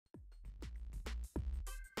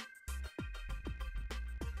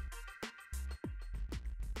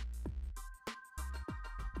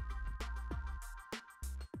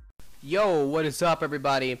Yo, what is up,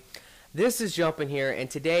 everybody? This is Jumpin here, and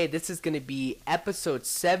today this is going to be episode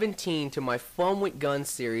 17 to my Fun with Guns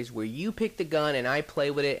series, where you pick the gun and I play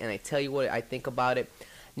with it and I tell you what I think about it.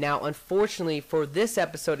 Now, unfortunately, for this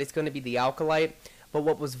episode, it's going to be the Acolyte, but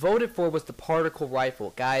what was voted for was the particle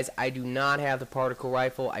rifle. Guys, I do not have the particle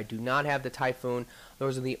rifle. I do not have the Typhoon.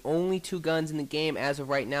 Those are the only two guns in the game as of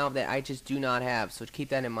right now that I just do not have, so keep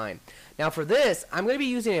that in mind. Now, for this, I'm going to be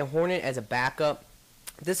using a Hornet as a backup.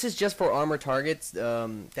 This is just for armor targets.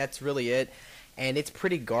 That's really it, and it's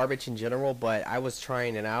pretty garbage in general, but I was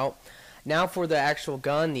trying it out. Now for the actual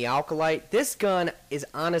gun, the Acolyte. This gun is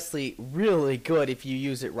honestly really good if you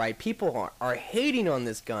use it right. People are hating on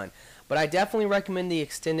this gun, but I definitely recommend the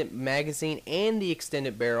extended magazine and the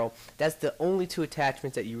extended barrel. That's the only two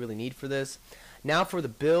attachments that you really need for this. Now for the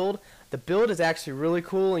build. The build is actually really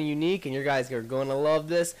cool and unique, and you guys are going to love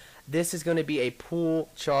this. This is going to be a pool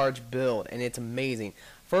charge build, and it's amazing.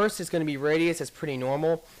 First, it's going to be radius. That's pretty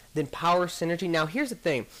normal. Then power synergy. Now, here's the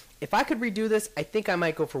thing. If I could redo this, I think I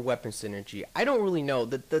might go for weapon synergy. I don't really know.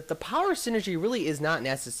 The power synergy really is not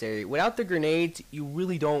necessary. Without the grenades, you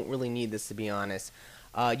really don't really need this, to be honest.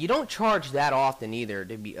 You don't charge that often either.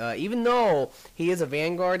 Even though he is a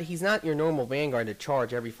Vanguard, he's not your normal Vanguard to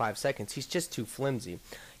charge every 5 seconds. He's just too flimsy.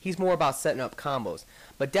 He's more about setting up combos.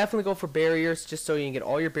 But definitely go for barriers, just so you can get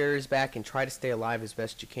all your barriers back and try to stay alive as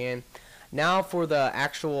best you can. Now for the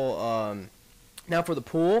actual, now for the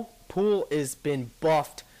pool. Pool has been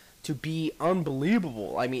buffed to be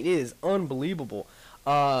unbelievable. I mean, it is unbelievable.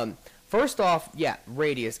 First off, yeah,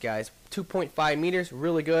 radius, guys. 2.5 meters,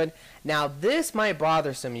 really good. Now, this might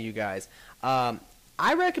bother some of you guys. I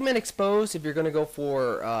recommend Expose if you're going to go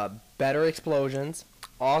for better explosions.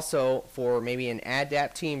 Also, for maybe an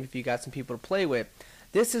adapt team if you got some people to play with.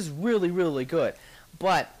 This is really, really good.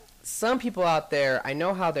 But some people out there, I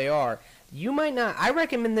know how they are. You might not. I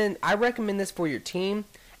recommend this for your team.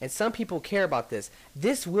 And some people care about this.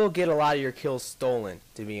 This will get a lot of your kills stolen,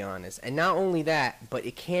 to be honest. And not only that, but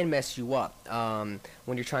it can mess you up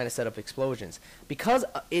when you're trying to set up explosions. Because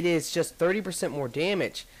it is just 30% more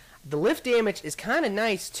damage, the lift damage is kind of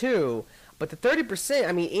nice too. But the 30%,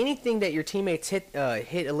 I mean, anything that your teammates hit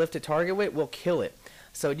a lifted target with will kill it.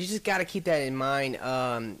 So you just got to keep that in mind.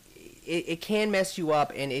 It can mess you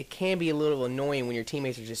up, and it can be a little annoying when your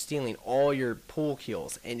teammates are just stealing all your pool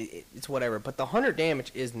kills, and it's whatever. But the 100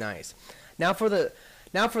 damage is nice. Now for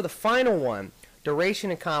the final one, duration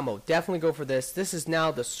and combo. Definitely go for this. This is now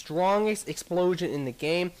the strongest explosion in the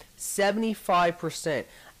game, 75%.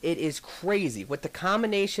 It is crazy. With the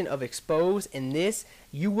combination of expose and this,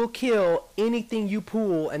 you will kill anything you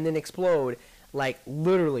pool and then explode, like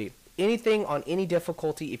literally. Anything on any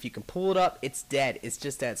difficulty, if you can pull it up, it's dead. It's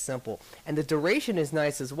just that simple. And the duration is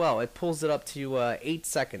nice as well. It pulls it up to 8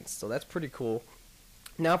 seconds, so that's pretty cool.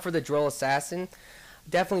 Now for the Drill Assassin.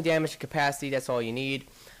 Definitely damage capacity, that's all you need.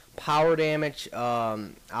 Power damage,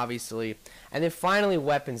 obviously. And then finally,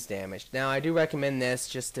 weapons damage. Now, I do recommend this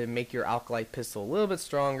just to make your Acolyte pistol a little bit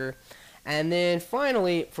stronger. And then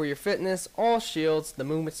finally, for your fitness, all shields. The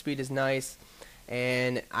movement speed is nice.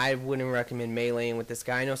 And I wouldn't recommend meleeing with this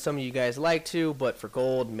guy. I know some of you guys like to, but for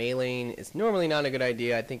gold, meleeing is normally not a good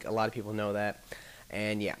idea. I think a lot of people know that.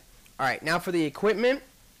 And yeah. Alright, now for the equipment.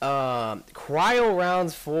 Cryo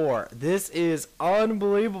rounds 4. This is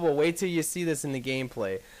unbelievable. Wait till you see this in the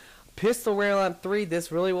gameplay. Pistol round 3.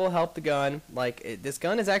 This really will help the gun. This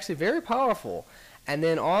gun is actually very powerful. And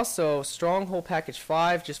then also Stronghold Package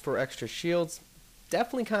 5 just for extra shields.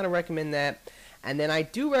 Definitely kind of recommend that. And then I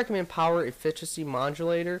do recommend Power Efficiency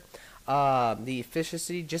Modulator, the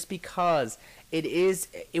efficiency, just because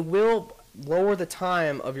it will lower the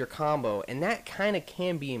time of your combo, and that kind of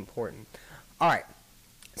can be important. Alright,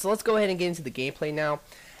 so let's go ahead and get into the gameplay now.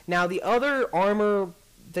 Now, the other armor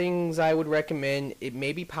things I would recommend, it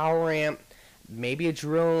may be Power Ramp, maybe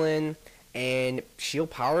Adrenaline, and Shield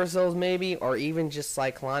Power Cells maybe, or even just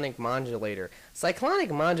Cyclonic Modulator. Cyclonic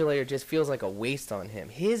Modulator just feels like a waste on him.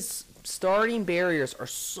 His starting barriers are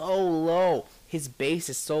so low, his base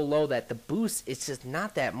is so low that the boost is just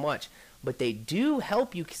not that much, but they do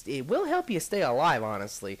help you. It will help you stay alive,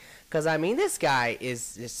 honestly, because I mean, this guy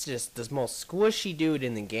is just the most squishy dude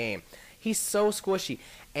in the game. He's so squishy.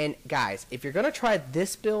 And guys, if you're gonna try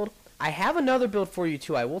this build, I have another build for you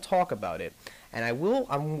too. I will talk about it, and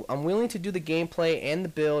I'm willing to do the gameplay and the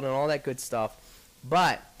build and all that good stuff,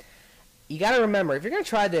 but you got to remember, if you're going to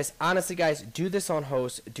try this, honestly, guys, do this on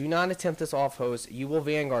host. Do not attempt this off host. You will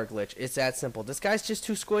Vanguard glitch. It's that simple. This guy's just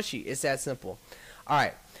too squishy. It's that simple.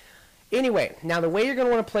 Alright. Anyway, now the way you're going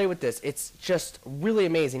to want to play with this, it's just really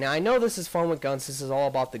amazing. Now, I know this is Fun with Guns. This is all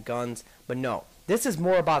about the guns. But no, this is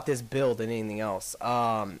more about this build than anything else.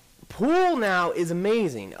 Pool now is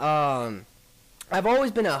amazing. I've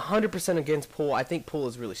always been 100% against Pool. I think Pool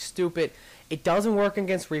is really stupid. It doesn't work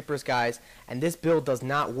against Reapers, guys, and this build does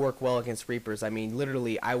not work well against Reapers. I mean,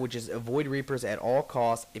 literally, I would just avoid Reapers at all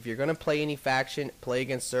costs. If you're going to play any faction, play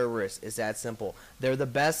against Cerberus. It's that simple. They're the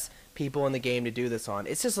best people in the game to do this on.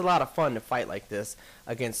 It's just a lot of fun to fight like this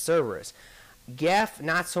against Cerberus. Geth,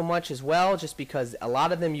 not so much as well, just because a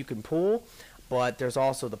lot of them you can pull, but there's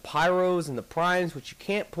also the Pyros and the Primes, which you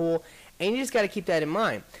can't pull, and you just got to keep that in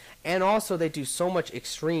mind. And also, they do so much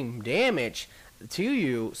extreme damage to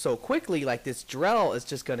you so quickly, like this Drell is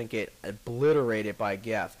just going to get obliterated by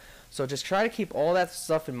Geth. So just try to keep all that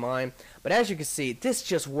stuff in mind. But as you can see, this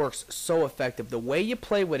just works so effective. The way you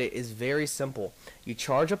play with it is very simple. You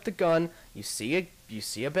charge up the gun, you see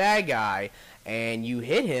a bad guy, and you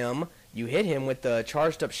hit him with the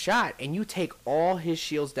charged up shot, and you take all his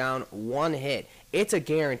shields down one hit. It's a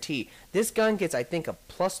guarantee. This gun gets, I think, a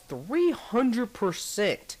plus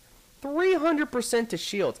 300%. 300% to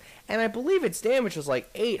shields, and I believe its damage was like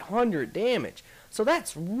 800 damage. So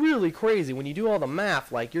that's really crazy when you do all the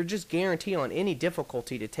math. Like, you're just guaranteed on any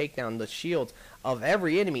difficulty to take down the shields of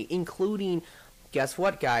every enemy, including, guess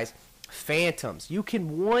what, guys? Phantoms. You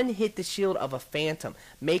can one hit the shield of a phantom,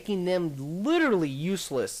 making them literally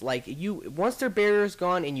useless. Like, once their barrier is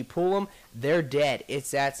gone and you pull them, they're dead.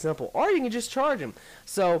 It's that simple. Or you can just charge them.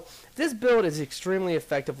 So this build is extremely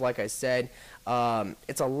effective, like I said.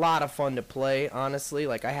 It's a lot of fun to play, honestly.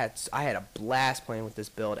 Like, I had a blast playing with this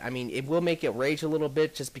build. I mean, it will make it rage a little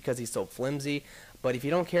bit just because he's so flimsy, but if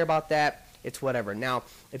you don't care about that, it's whatever. Now,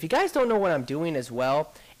 if you guys don't know what I'm doing as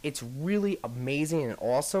well, it's really amazing and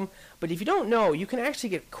awesome. But if you don't know, you can actually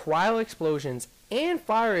get cryo explosions and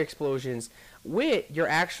fire explosions with your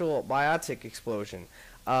actual biotic explosion.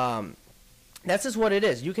 That's just what it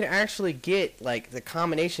is. You can actually get like the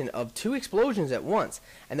combination of 2 explosions at once.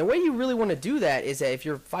 And the way you really want to do that is that if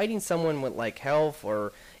you're fighting someone with like health,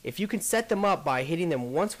 or if you can set them up by hitting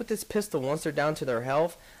them once with this pistol, once they're down to their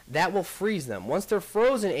health, that will freeze them. Once they're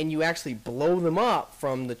frozen and you actually blow them up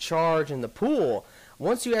from the charge and the pool,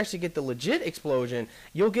 once you actually get the legit explosion,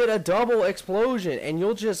 you'll get a double explosion and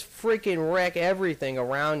you'll just freaking wreck everything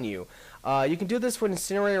around you. You can do this with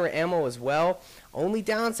incinerator ammo as well. Only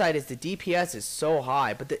downside is the DPS is so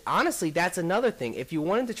high. But honestly, that's another thing. If you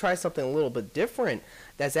wanted to try something a little bit different,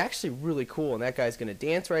 that's actually really cool. And that guy's going to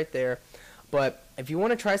dance right there. But if you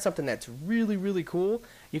want to try something that's really, really cool,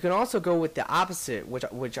 you can also go with the opposite,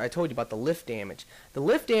 which I told you about, the lift damage. The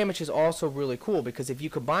lift damage is also really cool because if you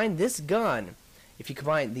combine this gun, if you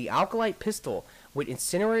combine the Acolyte pistol with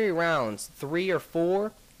incendiary rounds, 3 or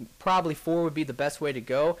 4, probably 4 would be the best way to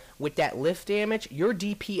go. With that lift damage, your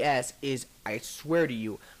DPS is, I swear to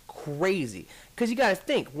you, crazy. Because you got to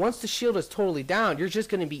think, once the shield is totally down, you're just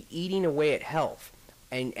going to be eating away at health.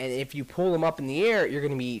 And if you pull them up in the air, you're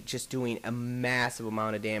going to be just doing a massive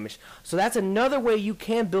amount of damage. So that's another way you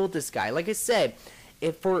can build this guy. Like I said,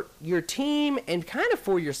 if for your team and kind of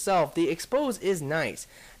for yourself, the expose is nice.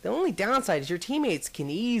 The only downside is your teammates can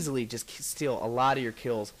easily just steal a lot of your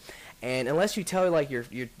kills. And unless you tell like your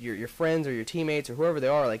friends or your teammates or whoever they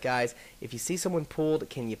are, like, guys, if you see someone pulled,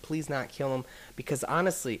 can you please not kill them? Because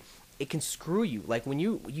honestly, it can screw you. Like when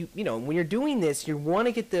you know when you're doing this, you want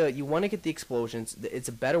to get the explosions. It's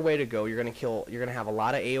a better way to go. You're gonna have a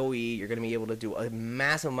lot of AOE. You're gonna be able to do a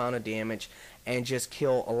massive amount of damage and just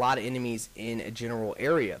kill a lot of enemies in a general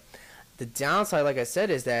area. The downside, like I said,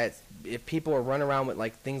 is that if people are running around with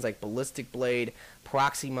like things like ballistic blade,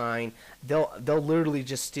 proxy mine, they'll literally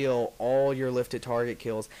just steal all your lifted target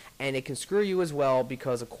kills, and it can screw you as well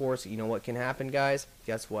because, of course, you know what can happen, guys?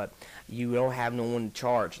 Guess what? You don't have no one to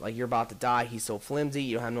charge. Like, you're about to die. He's so flimsy.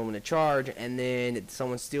 You don't have no one to charge, and then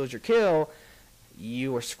someone steals your kill.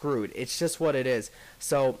 You are screwed. It's just what it is.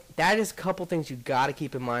 So that is a couple things you got to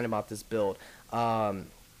keep in mind about this build.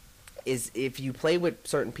 Is if you play with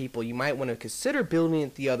certain people, you might want to consider building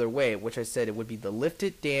it the other way, which I said it would be the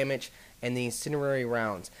lifted damage and the incendiary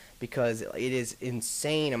rounds, because it is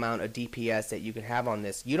insane amount of DPS that you can have on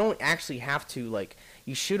this. You don't actually have to, like,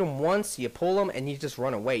 you shoot them once, you pull them, and you just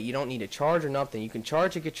run away. You don't need to charge or nothing. You can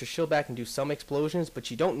charge to get your shield back and do some explosions, but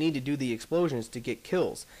you don't need to do the explosions to get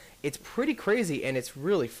kills. It's pretty crazy, and it's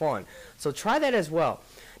really fun. So try that as well.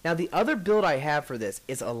 Now, the other build I have for this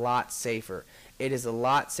is a lot safer. It is a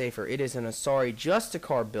lot safer. It is an Asari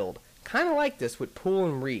Justicar build, kind of like this with Pool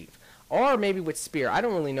and Reeve, or maybe with Spear. I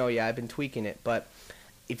don't really know yet. I've been tweaking it, but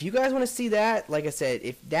if you guys want to see that, like I said,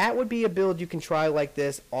 if that would be a build you can try like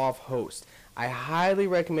this off host, I highly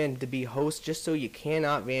recommend to be host just so you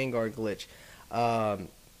cannot Vanguard glitch.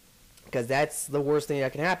 because that's the worst thing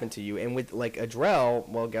that can happen to you. And with like a Drell,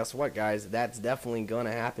 well, guess what, guys? That's definitely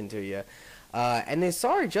gonna happen to you. And the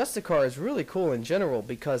Asari Justicar is really cool in general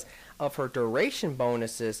because of her duration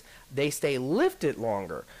bonuses. They stay lifted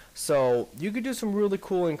longer, so you could do some really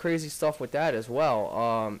cool and crazy stuff with that as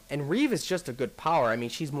well. And Reeve is just a good power. I mean,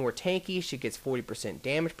 she's more tanky. She gets 40%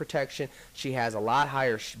 damage protection. She has a lot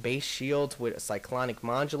higher base shields with a cyclonic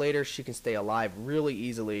modulator. She can stay alive really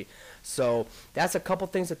easily. So that's a couple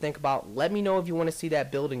things to think about. Let me know if you want to see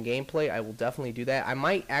that build in gameplay. I will definitely do that. I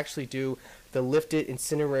might actually do the lifted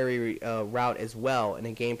incinerary route as well in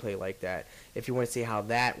a gameplay like that, if you want to see how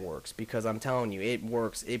that works, because I'm telling you, it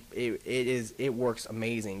works. It works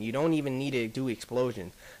amazing. You don't even need to do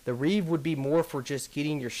explosions. The Reeve would be more for just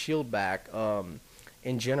getting your shield back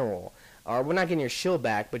in general, or we're not getting your shield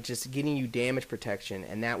back, but just getting you damage protection,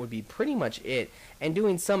 and that would be pretty much it. And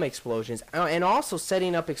doing some explosions, and also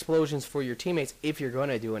setting up explosions for your teammates if you're going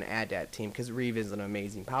to do an AT-AT team, because Reeve is an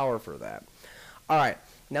amazing power for that. Alright,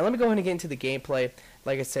 now let me go ahead and get into the gameplay.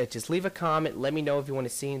 Like I said, just leave a comment, let me know if you want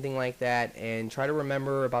to see anything like that, and try to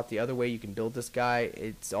remember about the other way you can build this guy.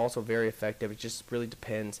 It's also very effective. It just really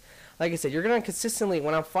depends. Like I said, you're going to consistently,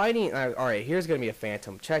 when I'm fighting, alright, here's going to be a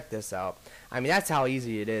Phantom. Check this out. I mean, that's how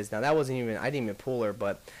easy it is. Now, that wasn't even, I didn't even pull her,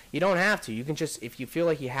 but you don't have to. You can just, if you feel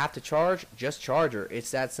like you have to charge, just charge her.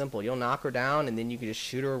 It's that simple. You'll knock her down, and then you can just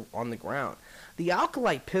shoot her on the ground. The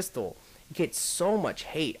Acolyte pistol gets so much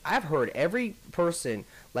hate. I've heard every person,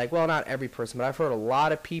 like, well, not every person, but I've heard a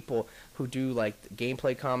lot of people who do like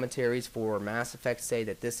gameplay commentaries for Mass Effect say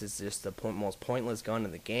that this is just the most pointless gun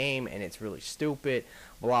in the game and it's really stupid,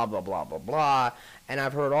 blah blah blah blah blah. And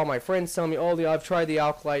I've heard all my friends tell me, oh yeah, I've tried the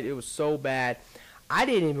Acolyte, it was so bad. I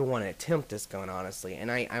didn't even want to attempt this gun, honestly, and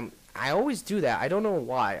I always do that. I don't know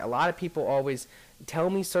why. A lot of people always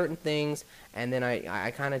tell me certain things, and then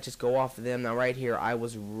I kind of just go off of them. Now right here, I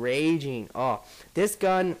was raging. Oh, this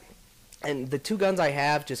gun and the two guns I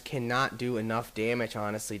have just cannot do enough damage,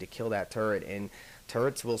 honestly, to kill that turret. And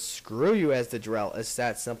turrets will screw you as the Drell. It's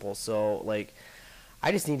that simple. So, like,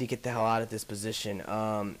 I just need to get the hell out of this position.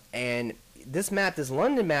 And this map, this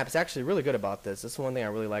London map, is actually really good about this. This is one thing I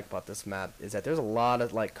really like about this map, is that there's a lot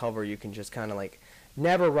of, like, cover. You can just kind of, like,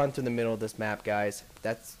 never run through the middle of this map, guys.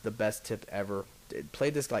 That's the best tip ever. Play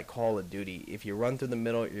this like Call of Duty. If you run through the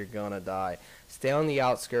middle, you're gonna die. Stay on the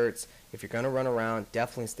outskirts. If you're gonna run around,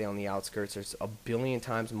 definitely stay on the outskirts. There's a billion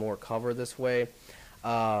times more cover this way,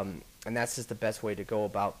 and that's just the best way to go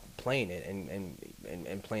about playing it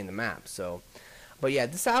and playing the map. So, but yeah,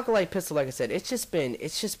 this Acolyte pistol, like I said, it's just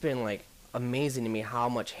been like amazing to me how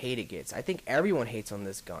much hate it gets. I think everyone hates on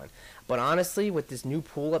this gun, but honestly, with this new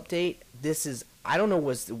pool update, this is, I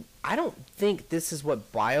don't think this is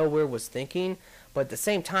what BioWare was thinking. But at the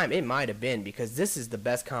same time, it might have been, because this is the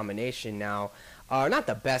best combination now. Not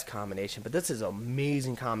the best combination, but this is an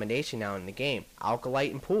amazing combination now in the game.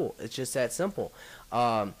 Acolyte and Pool. It's just that simple.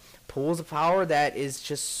 Pool's a power that is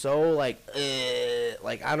just so, like, I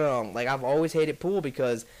don't know. Like, I've always hated Pool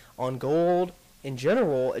because on Gold, in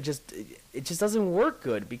general, it just doesn't work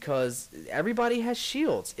good because everybody has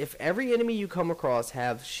shields. If every enemy you come across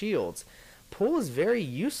have shields, Pool is very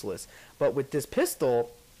useless. But with this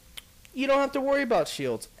pistol, you don't have to worry about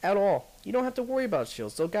shields at all. You don't have to worry about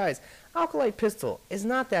shields. So guys, Acolyte pistol is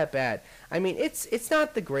not that bad. I mean, it's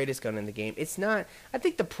not the greatest gun in the game. It's not. I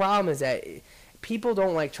think the problem is that people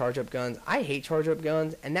don't like charge up guns. I hate charge up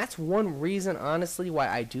guns, and that's one reason, honestly, why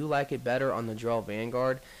I do like it better on the Drell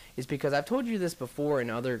Vanguard, is because I've told you this before in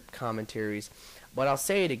other commentaries, but I'll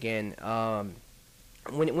say it again.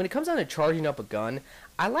 When it comes down to charging up a gun,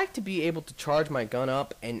 I like to be able to charge my gun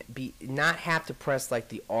up and not have to press like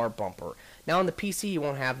the R bumper. Now on the PC you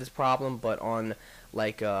won't have this problem, but on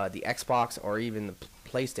like the Xbox or even the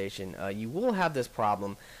PlayStation, you will have this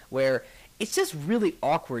problem where it's just really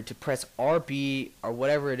awkward to press RB or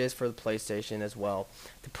whatever it is for the PlayStation as well,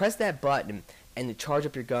 to press that button and to charge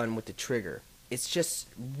up your gun with the trigger. It's just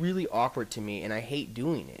really awkward to me, and I hate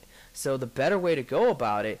doing it. So the better way to go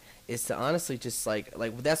about it is to honestly just like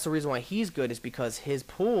that's the reason why he's good, is because his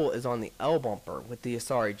pull is on the L bumper. With the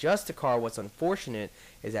Asari Justicar, what's unfortunate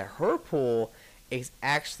is that her pull is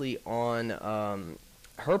actually on the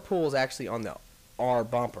R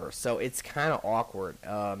bumper, so it's kind of awkward.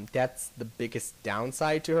 That's the biggest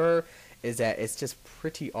downside to her, is that it's just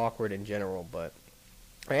pretty awkward in general. But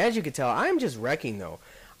as you can tell, I'm just wrecking though.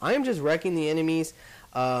 I am just wrecking the enemies.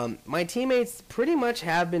 My teammates pretty much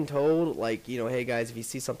have been told, like, you know, hey guys, if you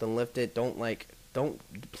see something lifted,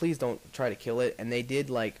 please don't try to kill it. And they did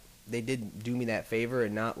do me that favor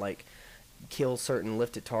and not like kill certain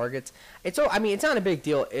lifted targets. I mean, it's not a big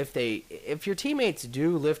deal if your teammates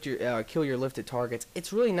do kill your lifted targets.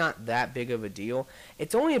 It's really not that big of a deal.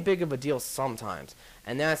 It's only a big of a deal sometimes,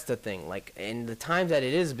 and that's the thing. Like, in the times that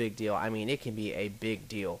it is a big deal, I mean, it can be a big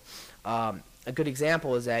deal. A good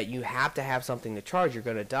example is that you have to have something to charge. You're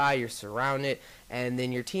gonna die. You're surrounded, and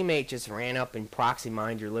then your teammate just ran up and proxy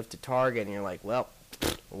mined your lifted target, and you're like, well,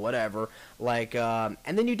 whatever. Like, and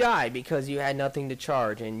then you die because you had nothing to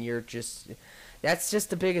charge, and that's just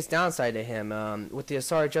the biggest downside to him. With the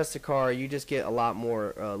Asari Justicar, you just get a lot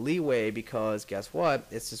more leeway because guess what?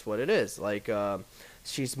 It's just what it is. Like,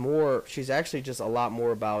 she's actually just a lot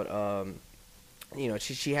more about,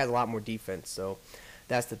 she has a lot more defense. So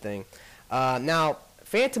that's the thing. Now,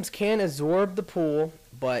 Phantoms can absorb the pool,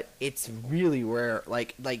 but it's really rare.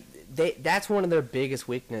 That's one of their biggest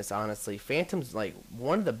weakness, honestly. Phantoms, like,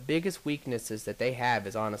 one of the biggest weaknesses that they have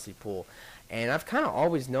is honestly pool. And I've kind of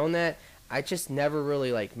always known that. I just never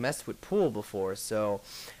really, like, messed with pool before. So,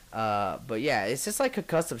 but yeah, it's just like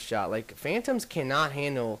concussive shot. Like, Phantoms cannot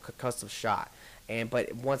handle concussive shot.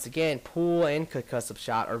 But once again, pool and concussive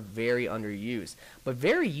shot are very underused, but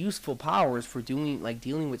very useful powers for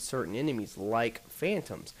dealing with certain enemies like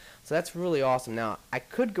Phantoms. So that's really awesome. Now, I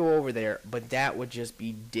could go over there, but that would just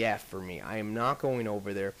be death for me. I am not going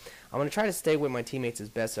over there. I'm going to try to stay with my teammates as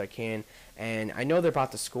best I can, and I know they're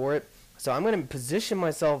about to score it. So I'm going to position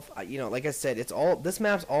myself, like I said, this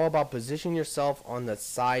map's all about positioning yourself on the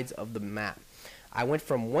sides of the map. I went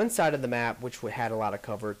from one side of the map, which had a lot of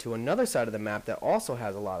cover, to another side of the map that also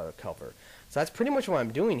has a lot of cover. So that's pretty much what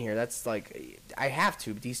I'm doing here. That's like, I have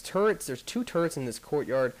to. These turrets, there's 2 turrets in this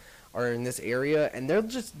courtyard, or in this area, and they'll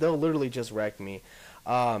literally just wreck me.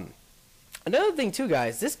 Another thing too,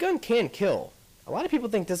 guys, this gun can kill. A lot of people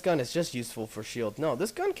think this gun is just useful for shield. No,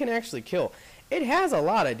 this gun can actually kill. It has a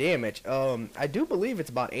lot of damage. I do believe it's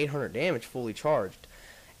about 800 damage fully charged.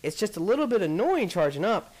 It's just a little bit annoying charging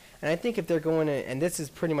up. And I think if they're going to, and this is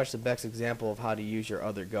pretty much the best example of how to use your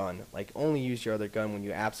other gun. Like, only use your other gun when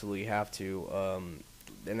you absolutely have to.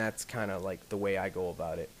 And that's kind of like the way I go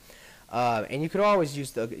about it. And you could always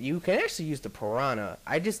use you can actually use the Piranha.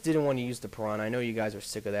 I just didn't want to use the Piranha. I know you guys are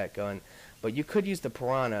sick of that gun. But you could use the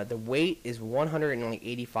Piranha. The weight is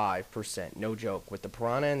 185%. No joke. With the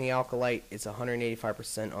Piranha and the Acolyte, it's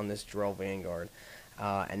 185% on this Drell Vanguard.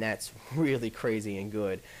 And that's really crazy and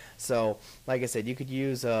good. So, like I said, you can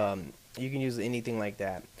use anything like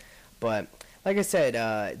that. But like I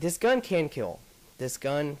said, this gun can kill. This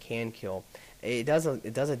gun can kill. It does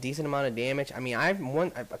a decent amount of damage. I mean, I've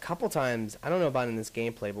won a couple times. I don't know about in this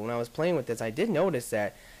gameplay, but when I was playing with this, I did notice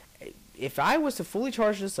that if I was to fully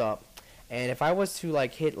charge this up, and if I was to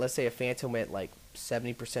like hit, let's say, a Phantom at like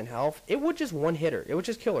 70% health, it would just one hit her. It would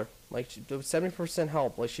just kill her. Like 70%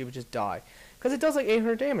 health, like she would just die. Because it does like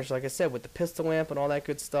 800 damage, like I said, with the pistol lamp and all that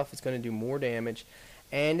good stuff. It's going to do more damage,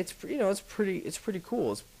 and it's pretty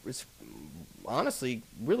cool. It's honestly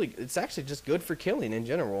really, it's actually just good for killing in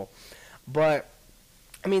general. But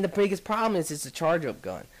I mean, the biggest problem is it's a charge up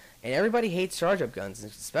gun, and everybody hates charge up guns,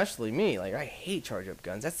 especially me. Like, I hate charge up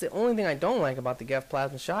guns. That's the only thing I don't like about the Geth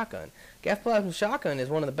Plasma Shotgun. Geth Plasma Shotgun is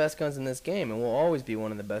one of the best guns in this game, and will always be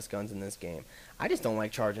one of the best guns in this game. I just don't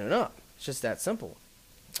like charging it up. It's just that simple.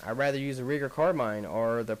 I'd rather use a Rieger Carbine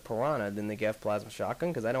or the Piranha than the Geth Plasma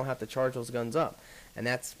Shotgun because I don't have to charge those guns up. And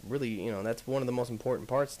that's really, that's one of the most important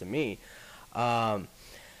parts to me.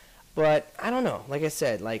 But I don't know. Like I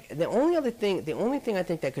said, like the only thing I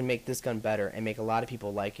think that could make this gun better and make a lot of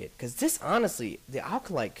people like it, because this, honestly, the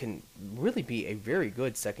Acolyte can really be a very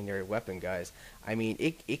good secondary weapon, guys. I mean,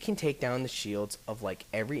 it can take down the shields of like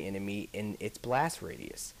every enemy in its blast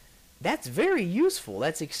radius. That's very useful.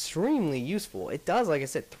 That's extremely useful. It does, like I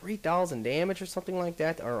said, 3,000 damage or something like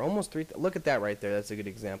that, or almost 3. Look at that right there. That's a good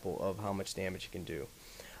example of how much damage it can do.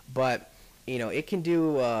 But it can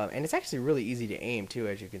do, and it's actually really easy to aim too,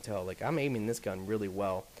 as you can tell. Like, I'm aiming this gun really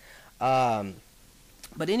well. But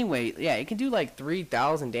anyway, yeah, it can do like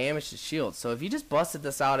 3,000 damage to shields. So if you just busted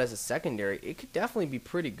this out as a secondary, it could definitely be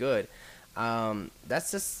pretty good. That's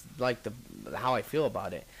just like how I feel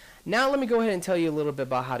about it. Now let me go ahead and tell you a little bit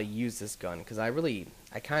about how to use this gun, because I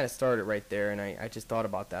kind of started right there, and I just thought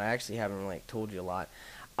about that. I actually haven't like told you a lot.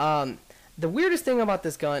 The weirdest thing about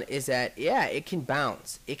this gun is that, yeah, it can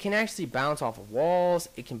bounce. It can actually bounce off of walls.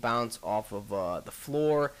 It can bounce off of the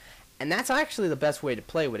floor, and that's actually the best way to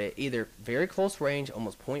play with it. Either very close range,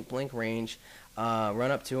 almost point blank range,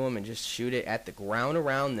 run up to them and just shoot it at the ground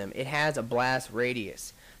around them. It has a blast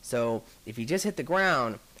radius, so if you just hit the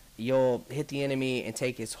ground, you'll hit the enemy and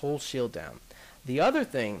take his whole shield down. The other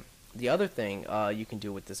thing you can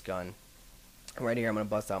do with this gun, right here, I'm going to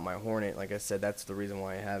bust out my Hornet. Like I said, that's the reason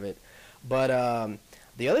why I have it. But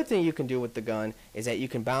the other thing you can do with the gun is that you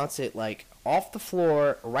can bounce it like off the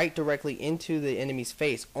floor right directly into the enemy's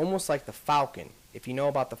face, almost like the Falcon. If you know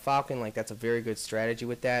about the Falcon, like that's a very good strategy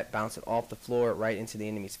with that. Bounce it off the floor right into the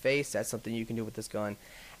enemy's face. That's something you can do with this gun.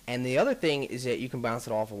 And the other thing is that you can bounce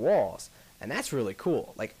it off of walls. And that's really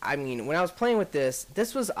cool. Like, I mean, when I was playing with this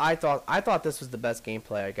I thought this was the best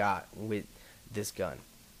gameplay I got with this gun.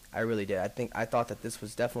 I really did. I thought that this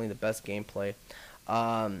was definitely the best gameplay.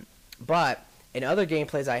 But in other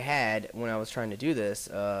gameplays I had when I was trying to do this,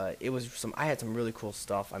 I had some really cool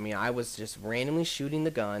stuff. I mean, I was just randomly shooting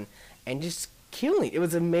the gun and just killing. It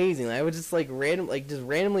was amazing. I would just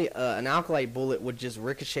randomly an Acolyte bullet would just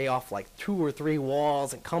ricochet off like 2 or 3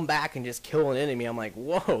 walls and come back and just kill an enemy. I'm like,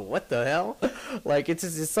 whoa, what the hell? Like,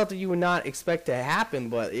 it's something you would not expect to happen,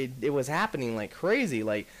 but it was happening like crazy.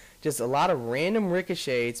 Like, just a lot of random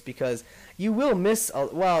ricochets, because you will miss.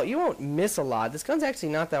 Well, you won't miss a lot. This gun's actually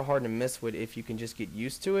not that hard to miss with if you can just get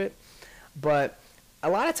used to it. But a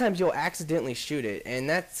lot of times you'll accidentally shoot it, and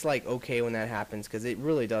that's like okay when that happens, because it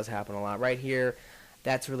really does happen a lot. Right here,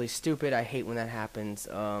 that's really stupid. I hate when that happens.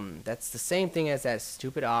 That's the same thing as that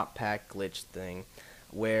stupid op pack glitch thing,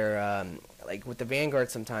 where like with the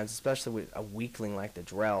Vanguard sometimes, especially with a weakling like the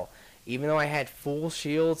Drell, even though I had full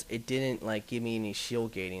shields, it didn't like give me any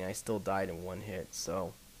shield gating. I still died in 1 hit,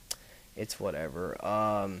 so it's whatever.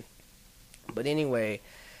 But anyway,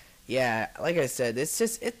 yeah, like I said,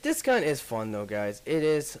 this gun is fun though, guys. It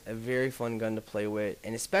is a very fun gun to play with,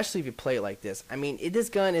 and especially if you play it like this. I mean, this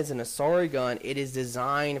gun is an Asari gun. It is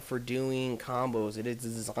designed for doing combos. It is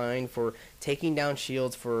designed for taking down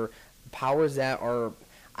shields, for powers that are.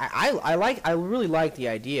 I really like the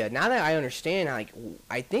idea. Now that I understand,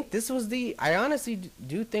 I think I honestly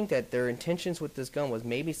do think that their intentions with this gun was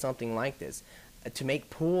maybe something like this, to make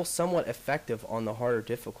pool somewhat effective on the harder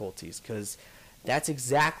difficulties, because that's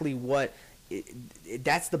exactly what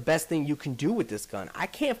that's the best thing you can do with this gun. I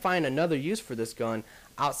can't find another use for this gun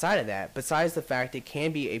outside of that, besides the fact it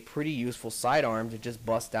can be a pretty useful sidearm to just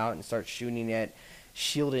bust out and start shooting at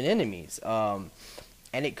shielded enemies. And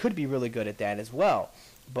it could be really good at that as well.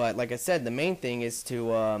 But like I said, the main thing is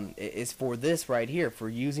for this right here, for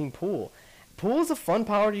using pool. Pool is a fun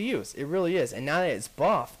power to use. It really is. And now that it's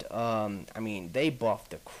buffed, I mean, they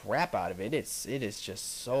buffed the crap out of it. It is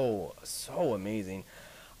just so amazing.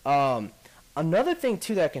 Another thing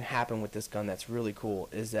too that can happen with this gun that's really cool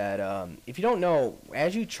is that if you don't know,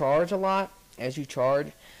 as you charge,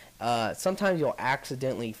 sometimes you'll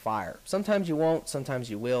accidentally fire. Sometimes you won't. Sometimes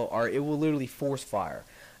you will, or it will literally force fire.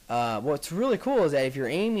 What's really cool is that if you're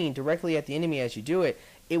aiming directly at the enemy as you do it,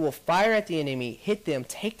 it will fire at the enemy, hit them,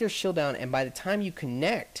 take their shield down, and by the time you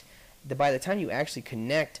actually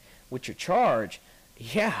connect with your charge,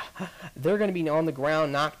 yeah, they're going to be on the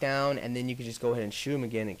ground, knocked down, and then you can just go ahead and shoot them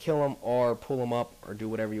again and kill them, or pull them up, or do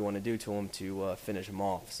whatever you want to do to them to finish them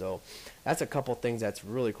off. So that's a couple things that's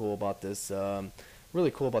really cool about this.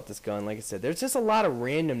 Really cool about this gun. Like I said, there's just a lot of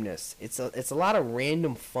randomness. It's a lot of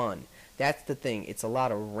random fun. That's the thing. It's a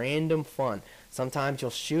lot of random fun. Sometimes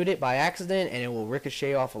you'll shoot it by accident and it will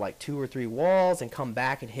ricochet off of like 2 or 3 walls and come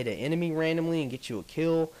back and hit an enemy randomly and get you a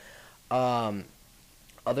kill.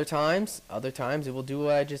 Other times it will do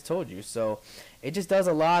what I just told you. So it just does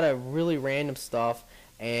a lot of really random stuff,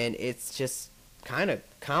 and it's just kind of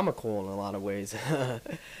comical in a lot of ways.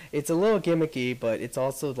 It's a little gimmicky, but it's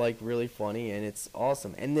also like really funny, and it's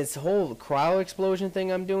awesome. And this whole cryo explosion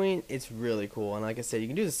thing I'm doing, it's really cool. And like I said, you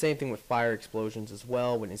can do the same thing with fire explosions as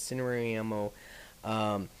well, with incendiary ammo.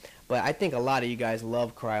 But I think a lot of you guys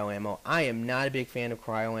love cryo ammo. I am not a big fan of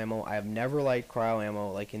cryo ammo. I have never liked cryo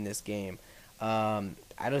ammo like in this game.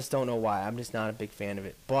 I just don't know why. I'm just not a big fan of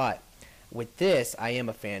it. But with this, I am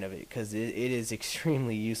a fan of it, because it is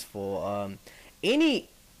extremely useful.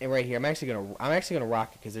 Right here, I'm actually gonna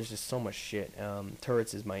rock it, because there's just so much shit.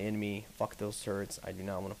 Turrets is my enemy. Fuck those turrets. I do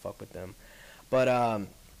not want to fuck with them. But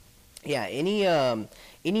yeah, any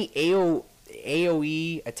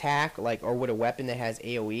AOE attack, like, or with a weapon that has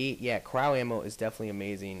AOE, yeah, cryo ammo is definitely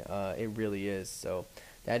amazing. It really is. So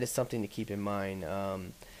that is something to keep in mind.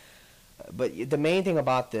 But the main thing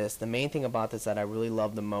about this that I really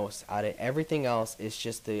love the most out of everything else is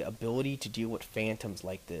just the ability to deal with phantoms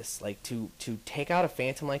like this. Like, to take out a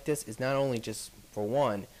phantom like this is not only just, for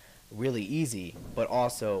one, really easy, but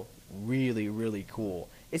also really, really cool.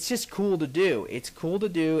 It's just cool to do. It's cool to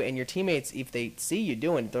do, and your teammates, if they see you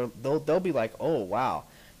doing it, they'll be like, oh wow,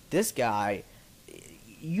 this guy,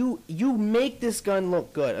 you make this gun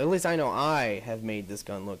look good. At least I know I have made this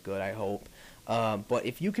gun look good, I hope. But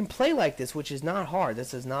if you can play like this, which is not hard,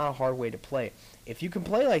 this is not a hard way to play. If you can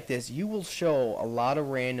play like this, you will show a lot of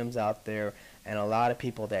randoms out there and a lot of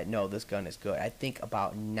people that know this gun is good. I think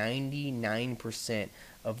about 99%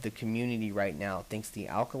 of the community right now thinks the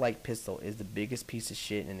Acolyte pistol is the biggest piece of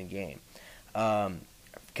shit in the game.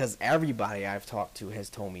 Because everybody I've talked to has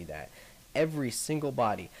told me that. Every single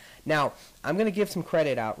body. Now, I'm going to give some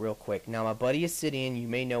credit out real quick. Now, my buddy Acidian, you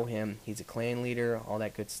may know him. He's a clan leader, all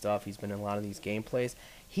that good stuff. He's been in a lot of these gameplays.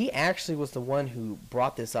 He actually was the one who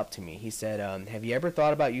brought this up to me. He said, have you ever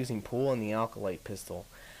thought about using pool in the Acolyte pistol?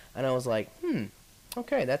 And I was like,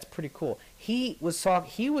 okay, that's pretty cool. He was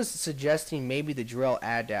suggesting maybe the drill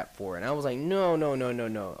adapt for it. And I was like, no.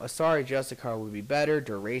 A Sorry Justicar would be better,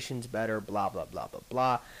 duration's better, blah, blah, blah, blah,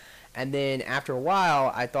 blah. And then after a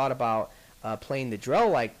while, I thought about playing the Drell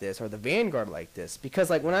like this, or the Vanguard like this, because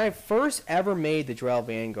like when I first ever made the Drell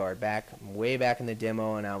Vanguard way back in the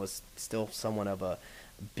demo, and I was still somewhat of a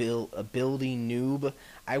building noob,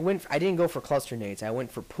 I didn't go for cluster nades. I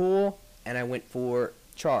went for pool and I went for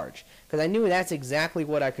charge, because I knew that's exactly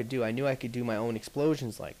what I could do. I knew I could do my own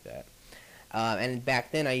explosions like that. And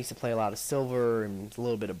back then I used to play a lot of silver and a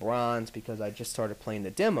little bit of bronze because I just started playing the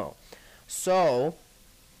demo. So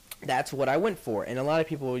that's what I went for, and a lot of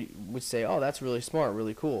people would say, oh, that's really smart,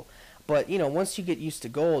 really cool. But, you know, once you get used to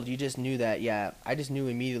gold, you just knew that, yeah, I just knew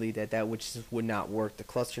immediately that would not work. The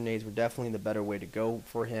cluster nades were definitely the better way to go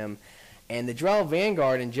for him. And the Drell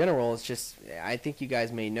Vanguard in general is just, I think you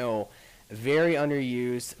guys may know, very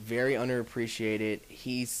underused, very underappreciated.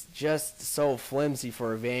 He's just so flimsy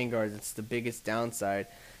for a Vanguard. That's the biggest downside.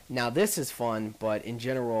 Now, this is fun, but in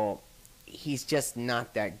general, he's just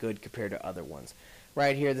not that good compared to other ones.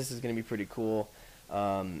 Right here, this is going to be pretty cool.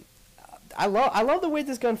 I love the way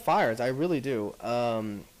this gun fires. I really do.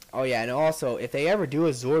 Oh yeah, and also if they ever do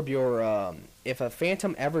absorb your, if a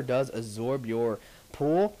Phantom ever does absorb your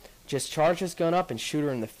pool, just charge this gun up and shoot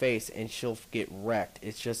her in the face, and she'll get wrecked.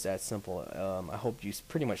 It's just that simple. I hope you've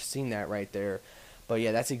pretty much seen that right there. But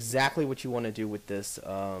yeah, that's exactly what you want to do with this.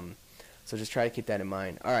 So just try to keep that in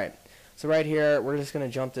mind. All right. So right here, we're just going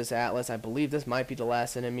to jump this Atlas. I believe this might be the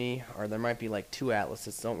last enemy, or there might be like 2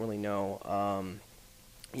 Atlases. Don't really know.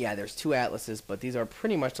 Yeah, there's 2 Atlases, but these are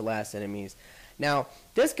pretty much the last enemies. Now,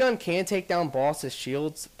 this gun can take down bosses'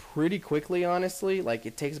 shields pretty quickly, honestly. Like,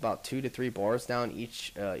 it takes about 2 to 3 bars down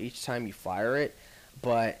each time you fire it.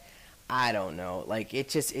 But I don't know. Like, it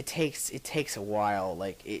takes a while.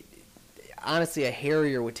 Like, honestly, a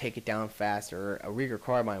Harrier would take it down faster. A Rieger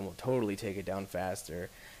Carbine will totally take it down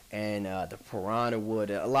faster. And the Piranha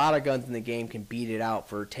would. A lot of guns in the game can beat it out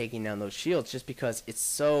for taking down those shields, just because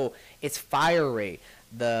its fire rate,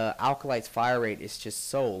 the Acolyte's fire rate is just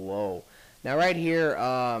so low. Now right here,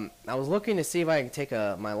 I was looking to see if I can take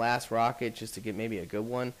my last rocket just to get maybe a good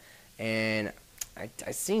one, and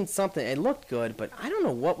I seen something. It looked good, but I don't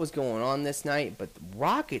know what was going on this night, but the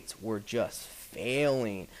rockets were just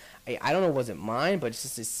failing. I don't know, was it mine, but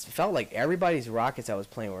it felt like everybody's rockets I was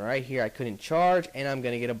playing with right here, I couldn't charge, and I'm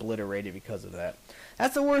going to get obliterated because of that.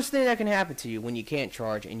 That's the worst thing that can happen to you when you can't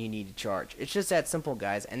charge and you need to charge. It's just that simple,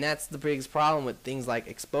 guys, and that's the biggest problem with things like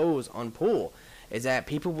Expose on pool, is that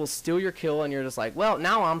people will steal your kill, and you're just like, well,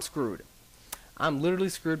 now I'm screwed. I'm literally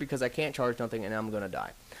screwed because I can't charge nothing, and I'm going to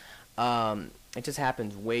die. It just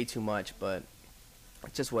happens way too much, but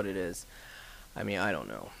it's just what it is. I mean, I don't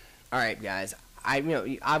know. Alright, guys.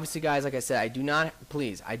 Obviously, guys, like I said, I do not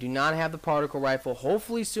have the particle rifle.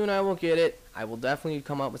 Hopefully soon I will get it. I will definitely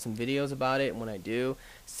come up with some videos about it when I do.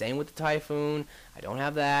 Same with the Typhoon. I don't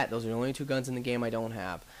have that. Those are the only 2 guns in the game I don't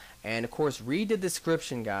have. And of course, read the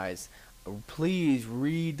description, guys. Please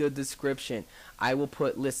read the description. I will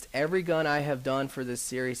list every gun I have done for this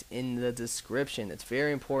series in the description. It's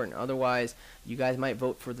very important. Otherwise, you guys might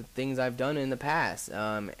vote for the things I've done in the past.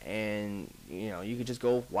 And you could just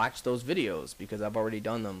go watch those videos because I've already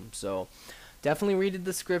done them. So definitely read the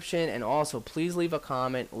description, and also please leave a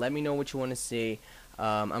comment. Let me know what you want to see.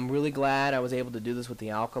 I'm really glad I was able to do this with the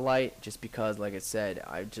Acolyte, just because, like I said,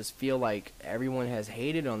 I just feel like everyone has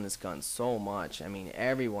hated on this gun so much. I mean,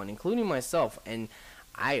 everyone, including myself, and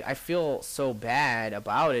I feel so bad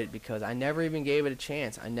about it because I never even gave it a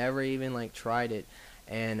chance. I never even tried it,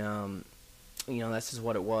 and that's just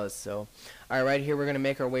what it was. So, all right here we're gonna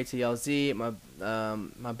make our way to the LZ.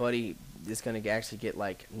 My buddy is gonna actually get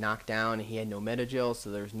knocked down, and he had no metagel,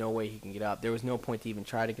 so there's no way he can get up. There was no point to even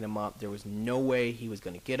try to get him up. There was no way he was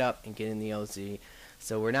gonna get up and get in the LZ.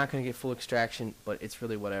 So we're not gonna get full extraction, but it's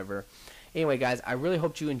really whatever. Anyway, guys, I really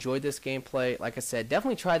hope you enjoyed this gameplay. Like I said,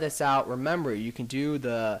 definitely try this out. Remember, you can do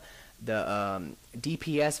the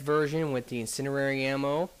DPS version with the incendiary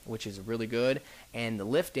ammo, which is really good, and the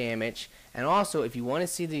lift damage. And also, if you want to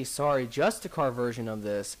see the Sorry Justicar version of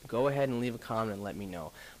this, go ahead and leave a comment and let me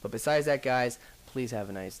know. But besides that, guys, please have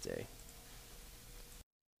a nice day.